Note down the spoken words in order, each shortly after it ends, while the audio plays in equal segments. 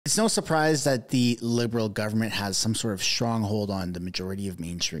It's no surprise that the Liberal government has some sort of stronghold on the majority of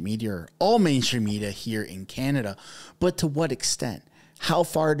mainstream media, or all mainstream media here in Canada. But to what extent? How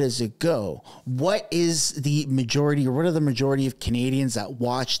far does it go? What is the majority, or what are the majority of Canadians that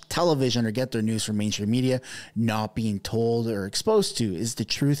watch television or get their news from mainstream media not being told or exposed to? Is the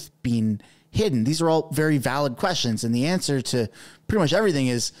truth being hidden? These are all very valid questions. And the answer to pretty much everything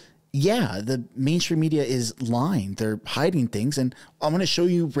is, yeah, the mainstream media is lying. They're hiding things. And I'm going to show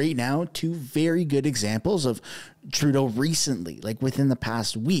you right now two very good examples of Trudeau recently, like within the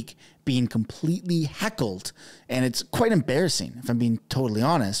past week, being completely heckled. And it's quite embarrassing, if I'm being totally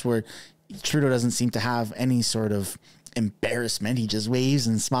honest, where Trudeau doesn't seem to have any sort of embarrassment. He just waves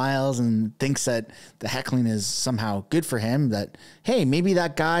and smiles and thinks that the heckling is somehow good for him, that, hey, maybe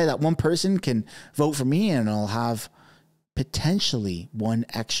that guy, that one person can vote for me and I'll have potentially one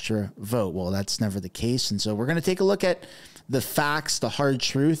extra vote. Well, that's never the case. And so we're going to take a look at the facts, the hard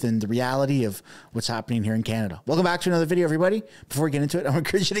truth, and the reality of what's happening here in Canada. Welcome back to another video, everybody. Before we get into it, I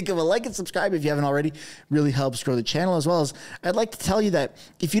encourage you to give a like and subscribe if you haven't already. It really helps grow the channel, as well as I'd like to tell you that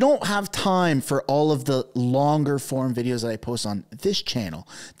if you don't have time for all of the longer form videos that I post on this channel,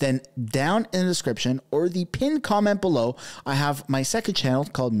 then down in the description or the pinned comment below, I have my second channel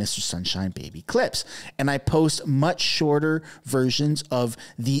called Mr. Sunshine Baby Clips. And I post much shorter versions of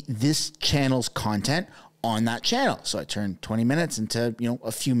this channel's content on that channel. So I turn 20 minutes into,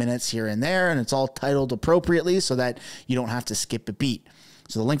 a few minutes here and there, and it's all titled appropriately so that you don't have to skip a beat.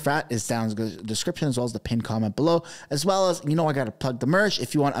 So the link for that is down in the description, as well as the pinned comment below, as well as, I got to plug the merch.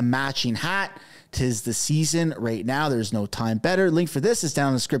 If you want a matching hat, 'tis the season right now. There's no time better. Link for this is down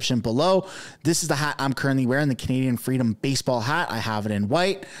in the description below. This is the hat I'm currently wearing, the Canadian Freedom baseball hat. I have it in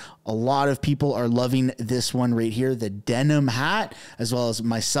white. A lot of people are loving this one right here, the denim hat, as well as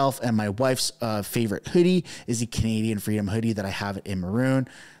myself and my wife's favorite hoodie is the Canadian Freedom hoodie that I have it in maroon.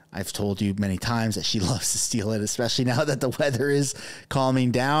 I've told you many times that she loves to steal it, especially now that the weather is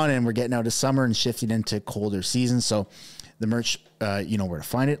calming down and we're getting out of summer and shifting into colder seasons. So the merch, you know where to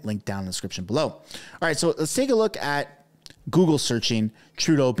find it. Link down in the description below. All right, so let's take a look at Google searching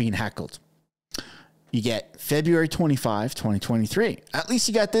Trudeau being heckled. You get February 25, 2023. At least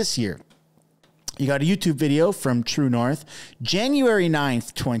you got this year. You got a YouTube video from True North, January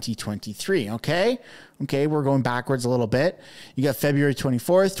 9th, 2023. Okay, we're going backwards a little bit. You got February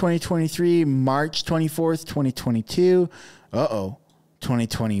 24th, 2023, March 24th, 2022.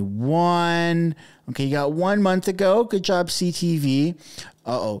 2021. Okay, you got 1 month ago. Good job, CTV.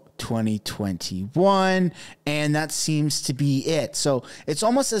 2021. And that seems to be it. So it's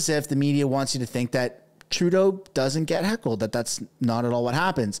almost as if the media wants you to think that Trudeau doesn't get heckled, that that's not at all what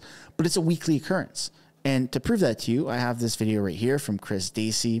happens, but it's a weekly occurrence. And to prove that to you, I have this video right here from Chris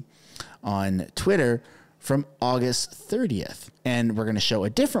Dacey on Twitter from August 30th. And we're going to show a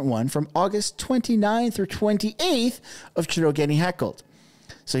different one from August 29th or 28th of Trudeau getting heckled.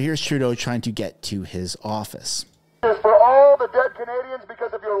 So here's Trudeau trying to get to his office. For all the dead Canadians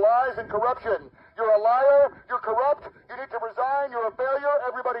because of your lies and corruption. You're a liar, you're corrupt, you need to resign, you're a failure,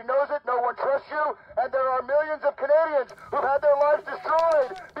 everybody knows it, no one trusts you, and there are millions of Canadians who've had their lives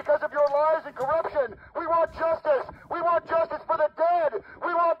destroyed because of your lies and corruption. We want justice. We want justice for the dead. We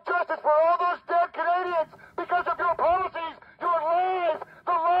want justice for all those dead Canadians because of your policies, your lies,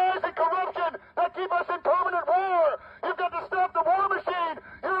 the lies and corruption that keep us in permanent war. You've got to stop the war machine.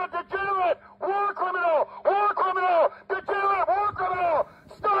 You're a degenerate, war criminal, degenerate war criminal.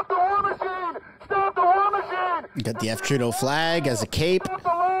 Stop the war machine. Stop the war machine. You got the F Trudeau flag as a cape. Stop the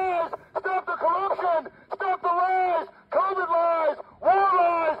lies. Stop the corruption. Stop the lies. COVID lies. War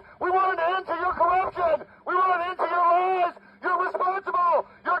lies. We want an end to your corruption. We want an end to your lies. You're responsible.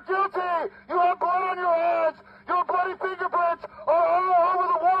 You're guilty. You have blood on your hands. Your bloody fingerprints are all over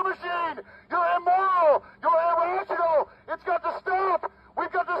the war machine. You're immoral. You're irrational. It's got to stop.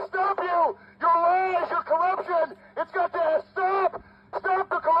 We've got to stop you. Your lies, your corruption. It's got to stop. Stop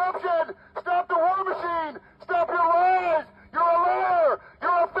the corruption. Stop the war machine. Stop your lies. You're a liar.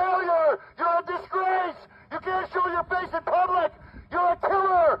 You're a failure. You're a disgrace. You can't show your face in public. You're a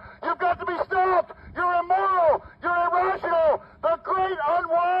killer. You've got to be stopped. You're immoral. You're irrational. The great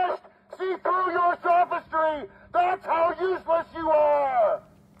unwashed see through your sophistry. That's how useless you are.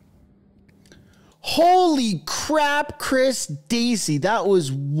 Holy crap, Chris Dacey. That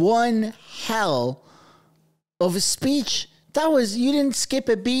was one hell of a speech You didn't skip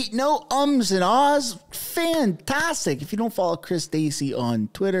a beat. No ums and ahs. Fantastic. If you don't follow Chris Stacey on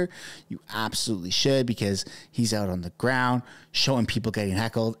Twitter, you absolutely should, because he's out on the ground showing people getting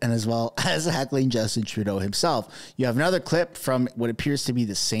heckled, and as well as heckling Justin Trudeau himself. You have another clip from what appears to be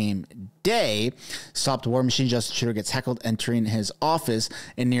the same day. Stop the War Machine. Justin Trudeau gets heckled entering his office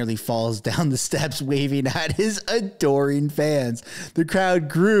and nearly falls down the steps waving at his adoring fans. The crowd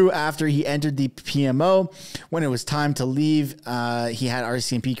grew after he entered the PMO. When it was time to leave, he had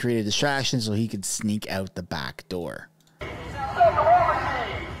RCMP create a distraction so he could sneak out the back door. Stop the War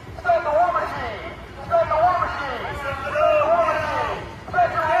Machine! Stop the War Machine! Stop the War Machine! Stop the War Machine! Put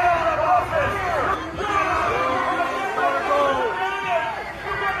your hands up off this!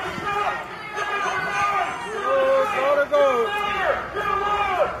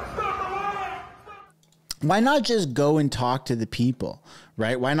 Why not just go and talk to the people,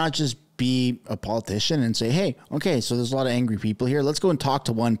 right? Why not just be a politician and say, hey, okay, so there's a lot of angry people here. Let's go and talk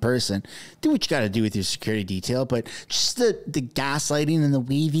to one person. Do what you got to do with your security detail, but just the gaslighting and the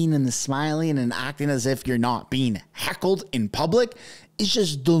waving and the smiling and acting as if you're not being heckled in public is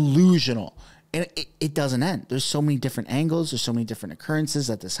just delusional. And it doesn't end. There's so many different angles. There's so many different occurrences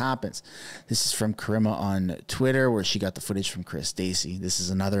that this happens. This is from Karima on Twitter, where she got the footage from Chris Stacey. This is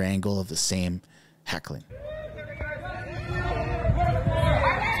another angle of the same heckling.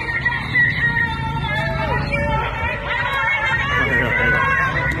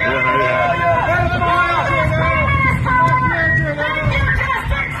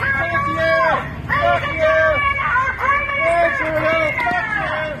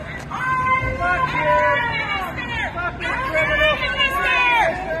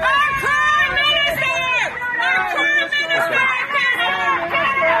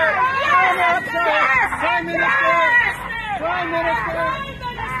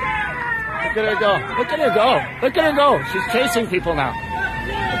 Look at her go. Look at her go. Look at her go. She's chasing people now.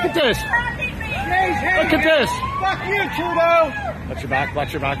 Look at this. Look at this. Fuck you, Trudeau. Watch your back.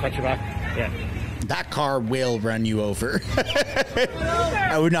 Watch your back. Watch your back. Yeah. That car will run you over.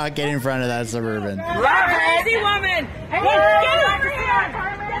 I would not get in front of that Suburban. Crazy woman.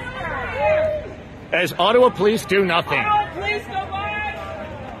 As Ottawa police do nothing.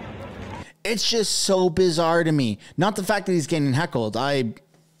 It's just so bizarre to me. Not the fact that he's getting heckled. I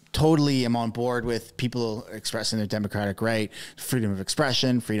totally am on board with people expressing their democratic right, freedom of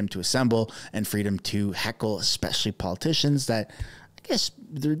expression, freedom to assemble, and freedom to heckle, especially politicians. That I guess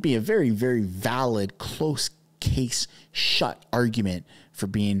there'd be a very, very valid, close case shut argument for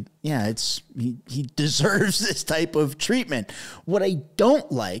being, yeah, he deserves this type of treatment. What I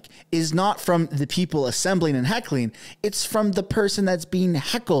don't like is not from the people assembling and heckling, it's from the person that's being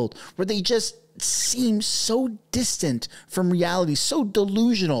heckled, where they just seem so distant from reality, so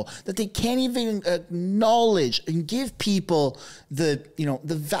delusional that they can't even acknowledge and give people the,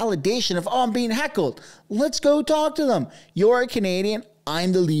 the validation of, oh, I'm being heckled. Let's go talk to them. You're a Canadian.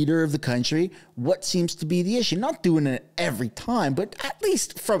 I'm the leader of the country. What seems to be the issue? Not doing it every time, but at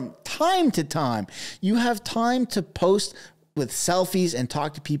least from time to time. You have time to post with selfies and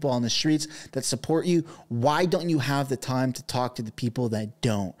talk to people on the streets that support you. Why don't you have the time to talk to the people that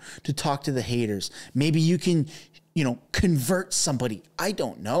don't? To talk to the haters? Maybe you can, convert somebody. I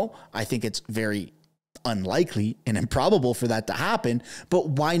don't know. I think it's very unlikely and improbable for that to happen, but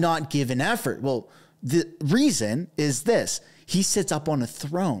why not give an effort? Well, the reason is this. He sits up on a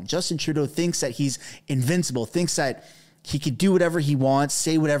throne. Justin Trudeau thinks that he's invincible, thinks that he could do whatever he wants,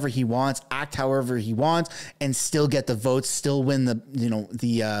 say whatever he wants, act however he wants, and still get the votes, still win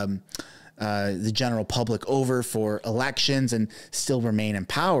the general public over for elections, and still remain in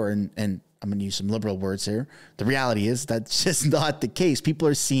power. And I'm going to use some liberal words here. The reality is that's just not the case. People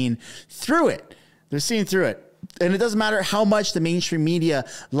are seeing through it. They're seeing through it. And it doesn't matter how much the mainstream media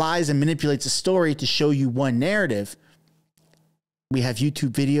lies and manipulates a story to show you one narrative. We have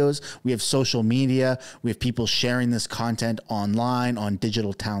YouTube videos, we have social media, we have people sharing this content online on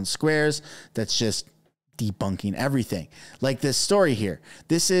digital town squares. That's just debunking everything. Like this story here.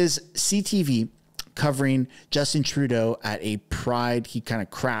 This is CTV covering Justin Trudeau at a Pride. He kind of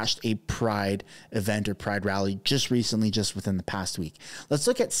crashed a Pride event or Pride rally just recently, just within the past week. Let's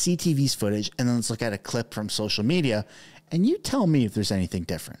look at CTV's footage, and then let's look at a clip from social media, and you tell me if there's anything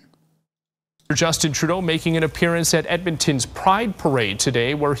different. Justin Trudeau making an appearance at Edmonton's Pride Parade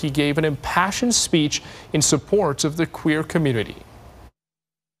today, where he gave an impassioned speech in support of the queer community.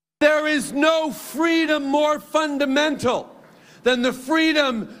 There is no freedom more fundamental than the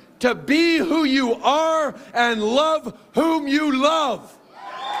freedom to be who you are and love whom you love.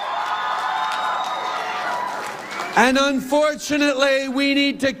 And unfortunately, we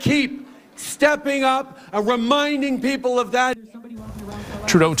need to keep stepping up reminding people of that.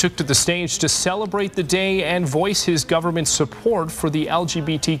 Trudeau took to the stage to celebrate the day and voice his government's support for the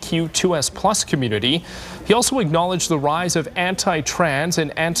LGBTQ2S+ community. He also acknowledged the rise of anti-trans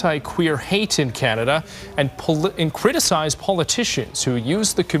and anti-queer hate in Canada and criticized politicians who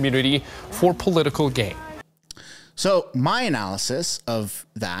use the community for political gain. So my analysis of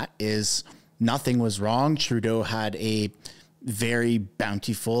that is nothing was wrong. Trudeau had a very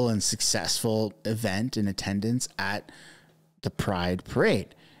bountiful and successful event in attendance at the Pride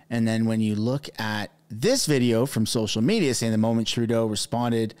Parade. And then when you look at this video from social media saying the moment Trudeau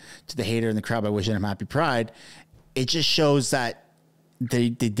responded to the hater in the crowd by wishing him happy Pride, it just shows that they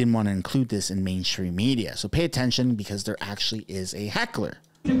didn't want to include this in mainstream media. So pay attention, because there actually is a heckler.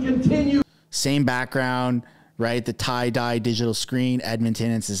 Same background, right? The tie-dye digital screen,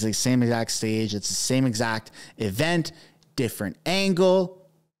 Edmonton. It's the same exact stage. It's the same exact event, different angle,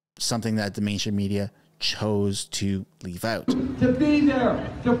 something that the mainstream media chose to leave out. To be there,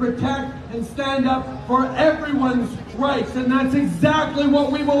 to protect and stand up for everyone's rights, and that's exactly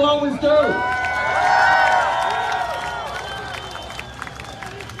what we will always do.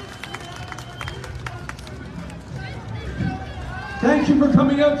 Thank you for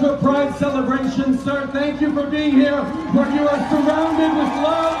coming out to a Pride celebration, sir. Thank you for being here, where you are surrounded with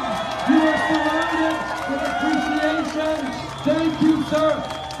love. You are surrounded with appreciation. Thank you,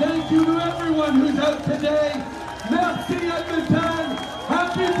 sir. Thank you to everyone who's out today. Merci Edmonton.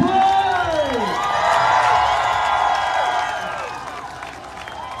 Happy Pride!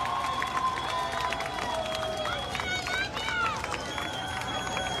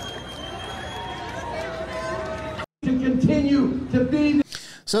 To continue to be.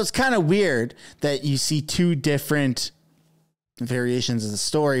 So it's kind of weird that you see two different variations of the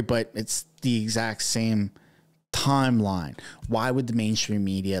story, but it's the exact same timeline. Why would the mainstream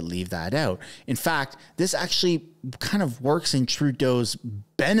media leave that out? In fact, this actually kind of works in Trudeau's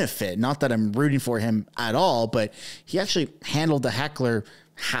benefit. Not that I'm rooting for him at all, but he actually handled the heckler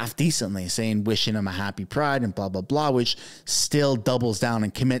half decently, saying wishing him a happy Pride and blah, blah, blah, which still doubles down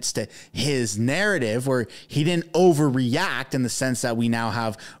and commits to his narrative, where he didn't overreact in the sense that we now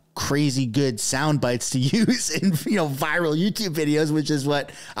have crazy good sound bites to use in, viral YouTube videos, which is what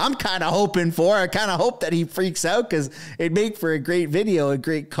I'm kind of hoping for. I kind of hope that he freaks out, because it'd make for a great video and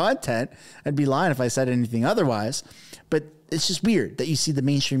great content. I'd be lying if I said anything otherwise. But it's just weird that you see the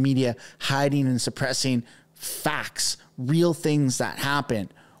mainstream media hiding and suppressing facts, real things that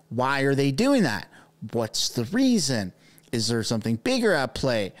happen. Why are they doing that? What's the reason? Is there something bigger at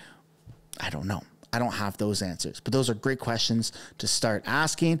play? I don't know. I don't have those answers, but those are great questions to start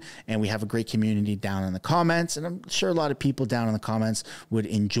asking. And we have a great community down in the comments, and I'm sure a lot of people down in the comments would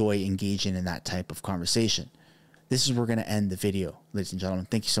enjoy engaging in that type of conversation. This is where we're going to end the video, ladies and gentlemen.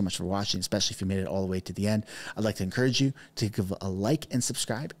 Thank you so much for watching, especially if you made it all the way to the end. I'd like to encourage you to give a like and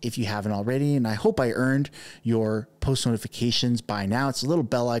subscribe if you haven't already. And I hope I earned your post notifications by now. It's a little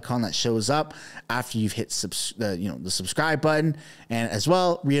bell icon that shows up after you've hit the subscribe button. And as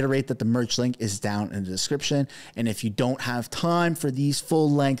well, reiterate that the merch link is down in the description. And if you don't have time for these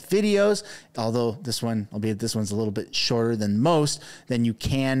full-length videos, although this one's a little bit shorter than most, then you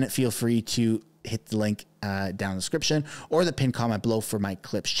can feel free to hit the link down in the description or the pinned comment below for my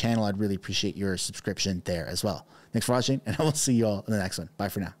clips channel. I'd really appreciate your subscription there as well. Thanks for watching, and I will see you all in the next one. Bye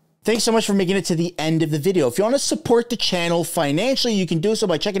for now. Thanks so much for making it to the end of the video. If you want to support the channel financially, you can do so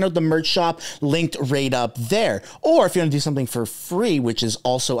by checking out the merch shop linked right up there. Or if you want to do something for free, which is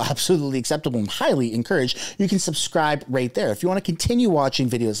also absolutely acceptable and highly encouraged, you can subscribe right there. If you want to continue watching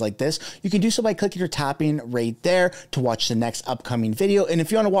videos like this, you can do so by clicking or tapping right there to watch the next upcoming video. And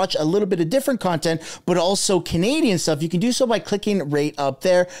if you want to watch a little bit of different content, but also Canadian stuff, you can do so by clicking right up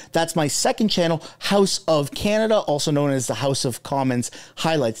there. That's my second channel, House of Canada, also known as the House of Commons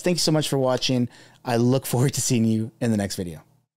Highlights. Thank you so much for watching. I look forward to seeing you in the next video.